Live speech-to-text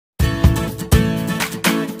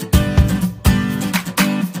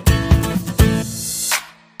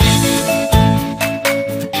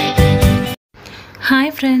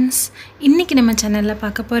Hi friends, இன்றைக்கி நம்ம சேனலில்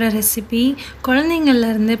பார்க்க போகிற ரெசிபி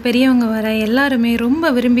குழந்தைங்கள்லேருந்து பெரியவங்க வர எல்லாருமே ரொம்ப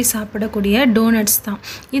விரும்பி சாப்பிடக்கூடிய டோனட்ஸ் தான்.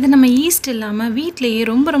 இது நம்ம ஈஸ்ட் இல்லாமல் வீட்டிலையே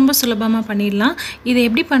ரொம்ப சுலபமாக பண்ணிடலாம். இதை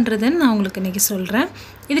எப்படி பண்ணுறதுன்னு நான் உங்களுக்கு இன்றைக்கி சொல்கிறேன்.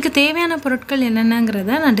 இதுக்கு தேவையான பொருட்கள்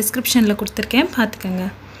என்னென்னங்கிறத நான் டிஸ்கிரிப்ஷனில் கொடுத்துருக்கேன், பார்த்துக்கோங்க.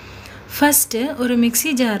 ஃபஸ்ட்டு ஒரு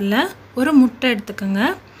மிக்ஸி ஜாரில் ஒரு முட்டை எடுத்துக்கோங்க.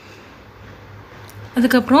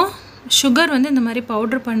 அதுக்கப்புறம் சுகர் இந்த மாதிரி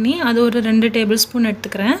பவுட்ரு பண்ணி அது ஒரு 2 டேபிள் ஸ்பூன்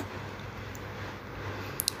எடுத்துக்கிறேன்.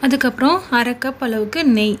 அதுக்கப்புறம் 1/2 கப் அளவுக்கு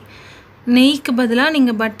நெய்க்கு பதிலாக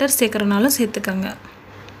நீங்கள் பட்டர் சேர்க்குறனாலும் சேர்த்துக்கோங்க.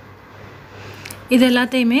 இது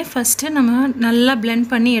எல்லாத்தையுமே ஃபஸ்ட்டு நம்ம நல்லா பிளெண்ட்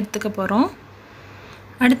பண்ணி எடுத்துக்க போகிறோம்.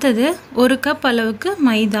 அடுத்தது 1 கப் அளவுக்கு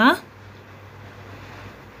மைதா,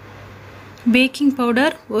 பேக்கிங்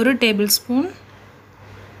பவுடர் 1 டேபிள் ஸ்பூன்,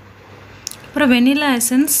 அப்புறம் வெனிலா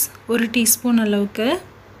எசன்ஸ் 1 டீஸ்பூன் அளவுக்கு.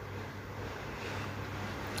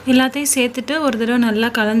 எல்லாத்தையும் சேர்த்துட்டு ஒரு தடவை நல்லா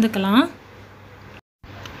கலந்துக்கலாம்.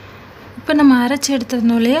 இப்போ நம்ம அரைச்சி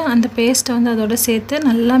எடுத்துருந்தோம் இல்லையா, அந்த பேஸ்ட்டை அதோட சேர்த்து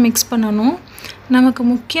நல்லா மிக்ஸ் பண்ணணும். நமக்கு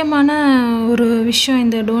முக்கியமான ஒரு விஷயம்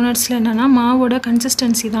இந்த டோனட்ஸில் என்னென்னா மாவோட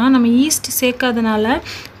கன்சிஸ்டன்சி தான். நம்ம ஈஸ்ட் சேர்க்காதனால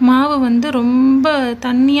மாவு ரொம்ப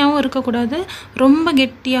தண்ணியாகவும் இருக்கக்கூடாது, ரொம்ப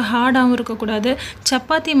கெட்டியாக ஹார்டாகவும் இருக்கக்கூடாது.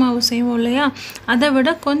 சப்பாத்தி மாவு செய்வோம் இல்லையா, அதை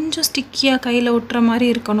விட கொஞ்சம் ஸ்டிக்கியாக கையில் ஒட்டுற மாதிரி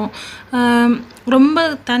இருக்கணும். ரொம்ப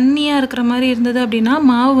தண்ணியாக இருக்கிற மாதிரி இருந்தது அப்படின்னா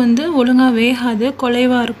மாவு ஒழுங்காக வேகாது,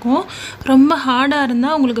 குலைவாக இருக்கும். ரொம்ப ஹார்டாக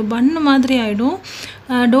இருந்தால் உங்களுக்கு பன்னு மாதிரி ஆகிடும்.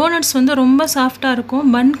 டோனட்ஸ் ரொம்ப சாஃப்டாக இருக்கும்,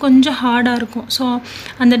 பன் கொஞ்சம் ஹார்டாக இருக்கும். ஸோ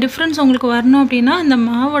அந்த டிஃப்ரென்ஸ் உங்களுக்கு வரணும் அப்படின்னா அந்த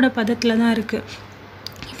மாவோட பதத்தில் தான் இருக்குது.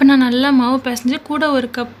 இப்போ நான் நல்லா மாவு பிசைஞ்சு கூட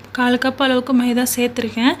 1/4 கப் அளவுக்கு மைதா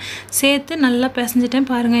சேர்த்துருக்கேன். சேர்த்து நல்லா பிசைஞ்சிட்டேன்.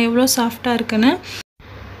 பாருங்கள் எவ்வளோ சாஃப்டாக இருக்குன்னு.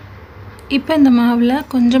 இப்போ இந்த மாவில்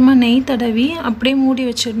கொஞ்சமாக நெய் தடவி அப்படியே மூடி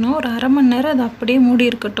வச்சிடணும். ஒரு 1/2 மணி நேரம் அது அப்படியே மூடி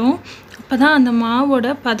இருக்கட்டும். அப்போ தான் அந்த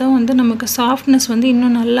மாவோட பதம் நமக்கு சாஃப்ட்னஸ்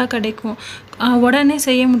இன்னும் நல்லா கிடைக்கும். உடனே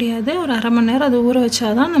செய்ய முடியாது, ஒரு 1/2 மணி நேரம் அது ஊற வச்சா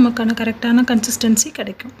தான் நமக்கான கரெக்டான கன்சிஸ்டன்சி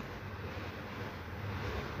கிடைக்கும்.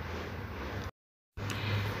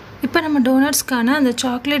 இப்போ நம்ம டோனட்ஸ்க்கான அந்த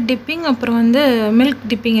சாக்லேட் டிப்பிங் அப்புறம் மில்க்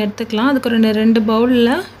டிப்பிங் எடுத்துக்கலாம். அதுக்கு 2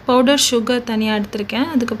 பவுலில் பவுடர் சுகர் தனியாக எடுத்திருக்கேன்.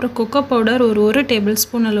 அதுக்கப்புறம் கொக்கோ பவுடர் ஒரு 1 டேபிள்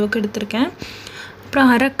ஸ்பூன் அளவுக்கு எடுத்திருக்கேன்.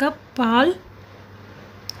 அப்புறம் 1/2 கப் பால்,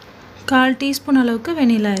 1/4 டீஸ்பூன் அளவுக்கு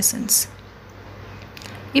வெனிலா எசன்ஸ்.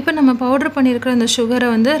 இப்போ நம்ம பவுடர் பண்ணியிருக்கிற அந்த சுகரை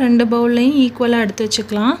 2 பவுல்லையும் ஈக்குவலாக எடுத்து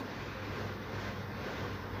வச்சுக்கலாம்.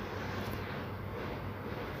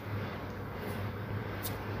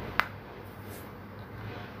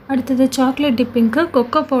 அடுத்தது சாக்லேட் டிப்பிங்க்கு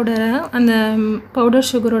கொக்கோ பவுடரை அந்த பவுடர்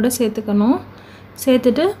சுகரோடு சேர்த்துக்கணும்.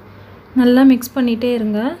 சேர்த்துட்டு நல்லா மிக்ஸ் பண்ணிகிட்டே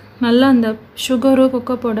இருங்க. நல்லா அந்த சுகரு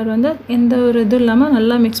கொக்கோ பவுடர் எந்த ஒரு இதுவும் இல்லாமல்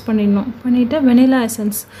நல்லா மிக்ஸ் பண்ணிடணும். பண்ணிவிட்டு வெனிலா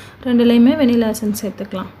எசன்ஸ் 2லேயுமே வெனிலா எசன்ஸ்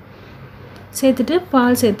சேர்த்துக்கலாம். சேர்த்துட்டு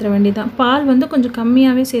பால் சேர்த்துற வேண்டியதான். பால் கொஞ்சம்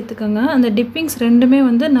கம்மியாகவே சேர்த்துக்கோங்க. அந்த டிப்பிங்ஸ் 2மே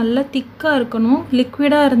நல்லா திக்காக இருக்கணும்.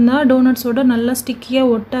 லிக்விடாக இருந்தால் டோனட்ஸோட நல்லா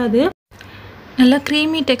ஸ்டிக்கியாக ஒட்டாது. நல்லா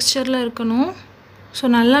க்ரீமி டெக்ஸ்சரில் இருக்கணும். ஸோ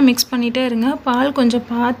நல்லா மிக்ஸ் பண்ணிகிட்டே இருங்க. பால் கொஞ்சம்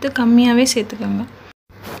பார்த்து கம்மியாகவே சேர்த்துக்கோங்க.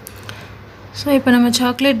 ஸோ இப்போ நம்ம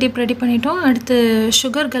சாக்லேட் டிப் ரெடி பண்ணிட்டோம். அடுத்து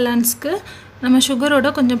சுகர் கலான்ஸ்க்கு நம்ம சுகரோட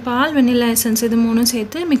கொஞ்சம் பால், வெனிலா எசன்ஸ் இது 3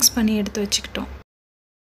 சேர்த்து மிக்ஸ் பண்ணி எடுத்து வச்சுக்கிட்டோம்.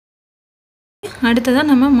 அடுத்ததாக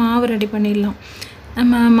நம்ம மாவு ரெடி பண்ணிடலாம்.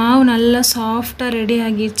 நம்ம மாவு நல்லா சாஃப்டாக ரெடி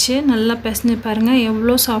ஆகிடுச்சு. நல்லா பிசைஞ்சு பாருங்கள்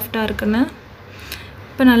எவ்வளோ சாஃப்டாக இருக்குன்னு.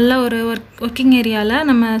 இப்போ நல்லா ஒரு ஒர்க்கிங் ஏரியாவில்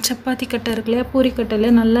நம்ம சப்பாத்தி கட்டை இருக்கு இல்லையா, பூரி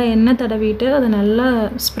கட்டையில் நல்லா எண்ணெய் தடவிட்டு அதை நல்லா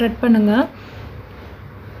ஸ்ப்ரெட் பண்ணுங்கள்.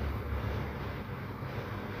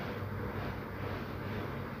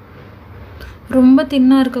 ரொம்ப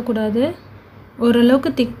தின்னாக இருக்கக்கூடாது,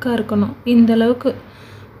 ஓரளவுக்கு திக்காக இருக்கணும். இந்த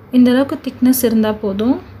அளவுக்கு திக்னஸ் இருந்தால்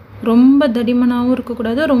போதும். ரொம்ப தடிமனாகவும்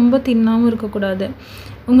இருக்கக்கூடாது, ரொம்ப தின்னாகவும் இருக்கக்கூடாது.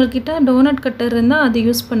 உங்கள்கிட்ட டோனட் கட்டர் இருந்தால் அது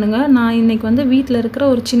யூஸ் பண்ணுங்கள். நான் இன்றைக்கி வீட்டில் இருக்கிற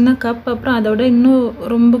ஒரு சின்ன கப், அப்புறம் அதோட இன்னும்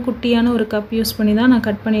ரொம்ப குட்டியான ஒரு கப் யூஸ் பண்ணி தான் நான்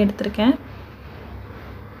கட் பண்ணி எடுத்திருக்கேன்.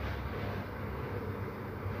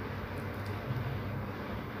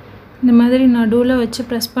 இந்த மாதிரி நடுவில் வச்சு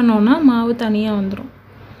ப்ரெஸ் பண்ணோன்னா மாவு தனியாக வந்துடும்.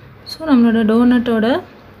 ஸோ நம்மளோட டோனட்டோட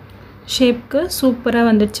ஷேப்க்கு சூப்பராக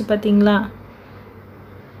வந்துடுச்சு பார்த்தீங்களா.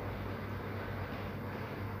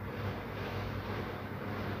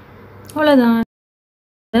 அவ்வளோதான்.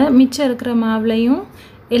 மிச்சம் இருக்கிற மாவுலையும்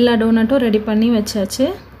எல்லா டோனட்டும் ரெடி பண்ணி வச்சாச்சு.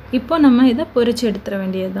 இப்போ நம்ம இதை பொரிச்சு எடுத்துட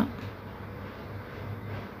வேண்டியது தான்.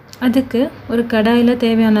 அதுக்கு ஒரு கடாயில்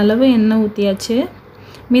தேவையான அளவு எண்ணெய் ஊற்றியாச்சு.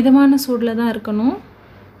 மிதமான சூடில் தான் இருக்கணும்.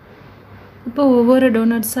 இப்போ ஒவ்வொரு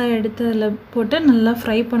டோனட்ஸாக எடுத்து அதில் போட்டு நல்லா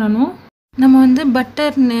ஃப்ரை பண்ணணும். நம்ம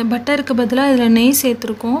பட்டருக்கு பதிலாக இதில் நெய்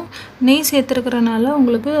சேர்த்துருக்கோம். நெய் சேர்த்துருக்கிறனால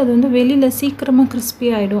உங்களுக்கு அது வெளியில் சீக்கிரமாக கிறிஸ்பி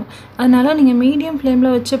ஆகிடும். அதனால் நீங்கள் மீடியம்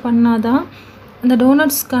ஃப்ளேமில் வச்சு பண்ணாதான் அந்த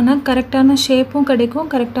டோனட்ஸ்க்கான கரெக்டான ஷேப்பும் கிடைக்கும்,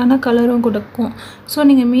 கரெக்டான கலரும் கொடுக்கும். ஸோ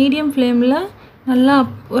நீங்கள் மீடியம் ஃப்ளேமில் நல்லா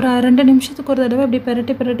ஒரு 2 நிமிஷத்துக்கு ஒரு தடவை இப்படி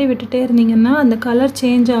பெரட்டி விட்டுட்டே இருந்தீங்கன்னா அந்த கலர்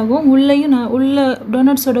சேஞ்ச் ஆகும். உள்ளேயும் உள்ள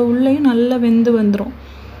டோனட்ஸோட உள்ளேயும் நல்லா வெந்து வந்துடும்.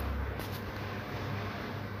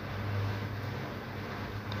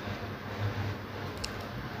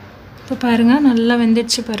 இப்போ பாருங்கள், நல்லா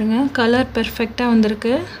வெந்துடுச்சு பாருங்கள். கலர் பெர்ஃபெக்டாக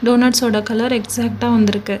வந்திருக்கு. டோனட்ஸோட கலர் எக்ஸாக்டாக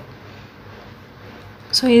வந்திருக்கு.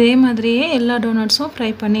 ஸோ இதே மாதிரியே எல்லா டோனட்ஸும் ஃப்ரை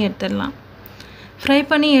பண்ணி எடுத்துடலாம். ஃப்ரை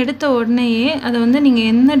பண்ணி எடுத்த உடனேயே அதை வந்து நீங்கள்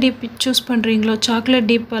என்ன டிப் சூஸ் பண்ணுறீங்களோ, சாக்லேட்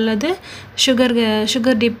டிப் அல்லது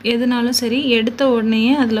சுகர் டிப் எதுனாலும் சரி, எடுத்த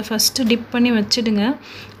உடனேயே அதில் ஃபஸ்ட்டு டிப் பண்ணி வச்சுடுங்க.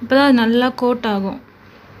 அப்போ தான் அது நல்லா கோட் ஆகும்.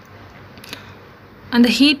 அந்த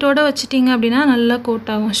ஹீட்டோடு வச்சிட்டிங்க அப்படின்னா நல்லா கோட்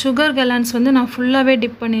ஆகும். சுகர் கலான்ஸ் வந்து நான் ஃபுல்லாகவே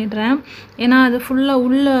டிப் பண்ணிடுறேன். ஏன்னா அது ஃபுல்லாக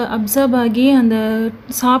உள்ளே அப்சர்வ் ஆகி அந்த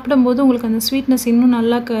சாப்பிடும்போது உங்களுக்கு அந்த ஸ்வீட்னஸ் இன்னும்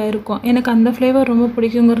நல்லா இருக்கும். எனக்கு அந்த ஃப்ளேவர் ரொம்ப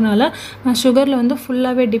பிடிக்குங்கிறனால நான் சுகரில் வந்து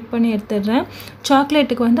ஃபுல்லாகவே டிப் பண்ணி எடுத்துடுறேன்.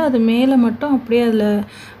 சாக்லேட்டுக்கு வந்து அது மேலே மட்டும் அப்படியே அதில்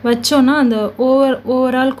வச்சோன்னா அந்த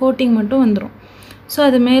ஓவரால் கோட்டிங் மட்டும் வந்துடும். ஸோ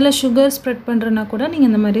அது மேலே சுகர் ஸ்ப்ரெட் பண்ணுறனா கூட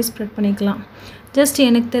நீங்கள் இந்த மாதிரி ஸ்ப்ரெட் பண்ணிக்கலாம். ஜஸ்ட்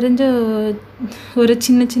எனக்கு தெரிஞ்ச ஒரு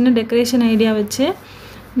சின்ன டெக்கரேஷன் ஐடியா வச்சு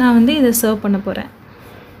நான் வந்து இதை சர்வ் பண்ண போகிறேன்.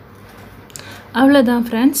 அவ்வளோதான்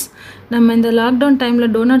ஃப்ரெண்ட்ஸ். நம்ம இந்த லாக்டவுன்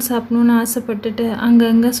டைமில் டோனட் சாப்பிட்ணுன்னு ஆசைப்பட்டுட்டு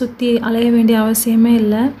அங்கங்கே சுற்றி அலைய வேண்டிய அவசியமே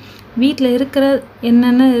இல்லை. வீட்டில் இருக்கிற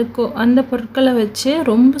என்னென்ன இருக்கோ அந்த பொருட்களை வச்சு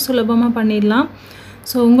ரொம்ப சுலபமாக பண்ணிடலாம்.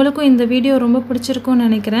 ஸோ உங்களுக்கும் இந்த வீடியோ ரொம்ப பிடிச்சிருக்கும்னு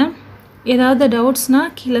நினைக்கிறேன். ஏதாவது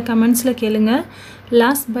டவுட்ஸ்னால் கீழே கமெண்ட்ஸில் கேளுங்க.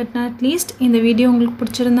 லாஸ்ட் பட் நாட் லீஸ்ட், இந்த வீடியோ உங்களுக்கு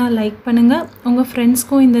பிடிச்சிருந்தா லைக் பண்ணுங்கள். உங்கள்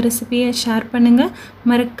ஃப்ரெண்ட்ஸ்க்கும் இந்த ரெசிபியை ஷேர் பண்ணுங்கள்.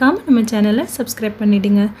 மறக்காமல் நம்ம சேனலை சப்ஸ்கிரைப்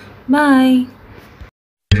பண்ணிவிடுங்க. பாய்.